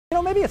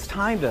maybe it's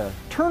time to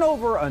turn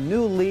over a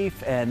new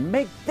leaf and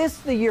make this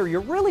the year you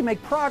really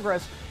make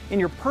progress in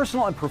your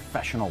personal and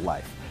professional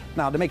life.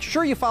 Now, to make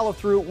sure you follow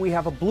through, we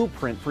have a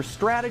blueprint for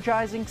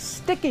strategizing,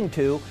 sticking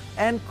to,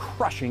 and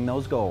crushing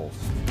those goals.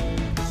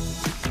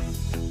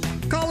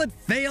 Call it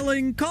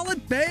failing, call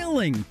it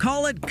bailing,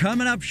 call it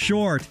coming up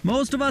short.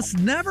 Most of us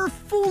never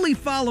fully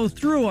follow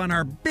through on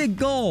our big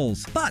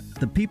goals, but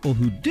the people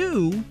who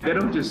do, they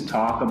don't just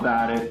talk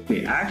about it,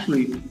 they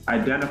actually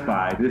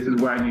identify, this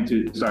is where I need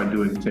to start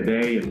doing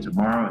today and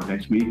tomorrow and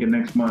next week and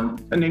next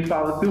month, and they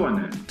follow through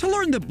on that. To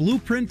learn the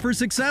blueprint for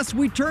success,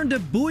 we turn to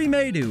Buihe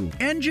Madu,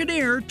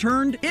 engineer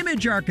turned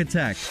image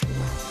architect.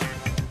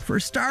 For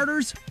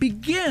starters,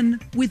 begin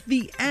with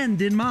the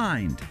end in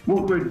mind.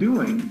 What we're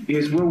doing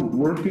is we're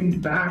working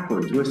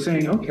backwards. We're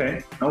saying,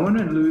 okay, I want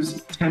to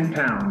lose 10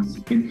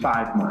 pounds in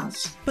 5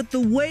 months. But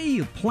the way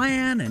you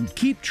plan and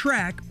keep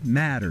track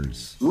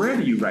matters. Where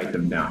do you write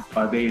them down?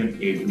 Are they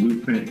in a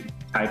blueprint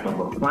type of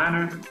a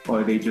planner,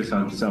 or are they just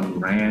on some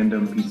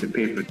random piece of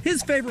paper?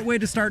 His favorite way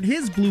to start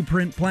his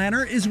blueprint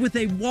planner is with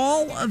a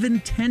wall of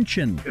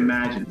intention.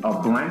 Imagine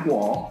a blank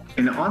wall,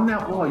 and on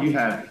that wall you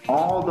have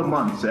all the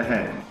months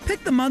ahead.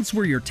 Pick the months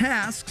where your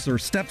tasks or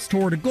steps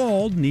toward a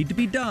goal need to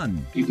be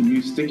done. You can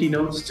use sticky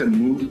notes to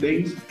move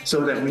things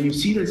so that when you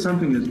see that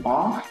something is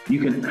off, you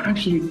can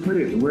actually put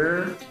it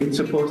where it's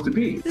supposed to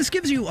be. This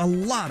gives you a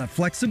lot of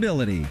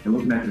flexibility. You're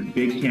looking at the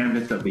big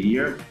canvas of the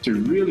year to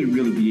really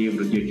be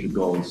able to get your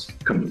goals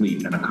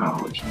complete and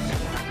accomplished.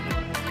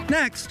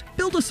 Next,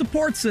 build a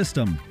support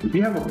system. If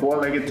you have a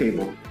 4-legged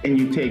table and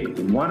you take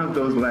one of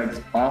those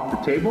legs off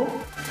the table,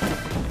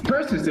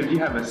 versus if you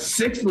have a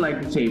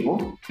 6-legged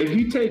table, if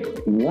you take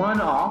one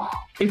off,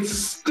 it's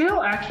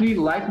still actually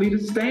likely to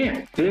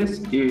stand. This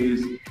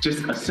is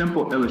just a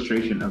simple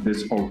illustration of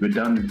this whole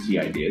redundancy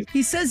idea.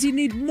 He says you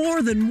need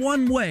more than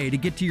one way to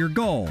get to your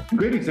goal. A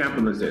great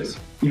example is this.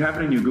 You have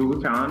it in your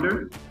Google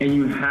Calendar, and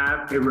you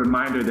have a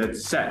reminder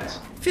that's set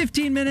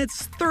 15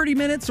 minutes, 30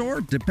 minutes,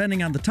 or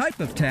depending on the type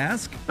of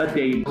task, a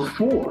day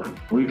before,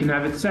 or you can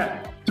have it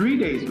set 3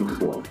 days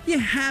before. You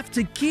have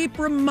to keep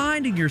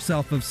reminding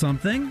yourself of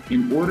something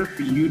in order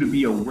for you to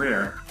be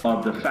aware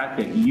of the fact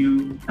that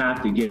you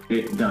have to get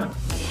it done.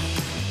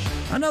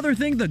 Another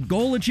thing the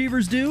goal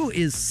achievers do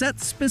is set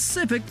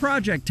specific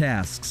project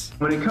tasks.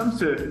 When it comes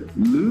to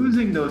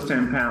losing those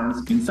 10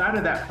 pounds, inside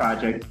of that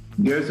project,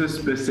 there's a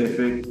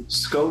specific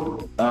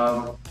scope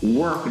of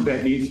work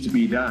that needs to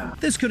be done.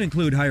 This could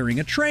include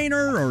hiring a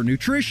trainer or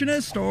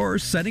nutritionist or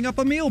setting up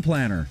a meal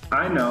planner.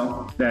 I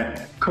know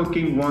that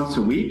cooking once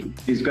a week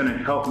is going to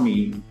help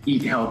me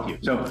eat healthier.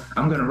 So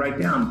I'm going to write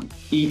down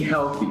eat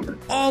healthier.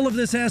 All of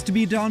this has to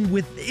be done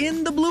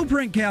within the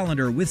blueprint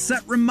calendar with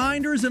set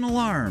reminders and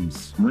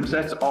alarms. Once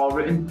that's all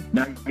written,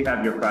 now you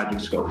have your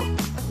project scope.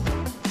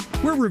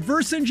 We're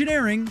reverse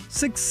engineering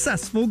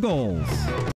successful goals.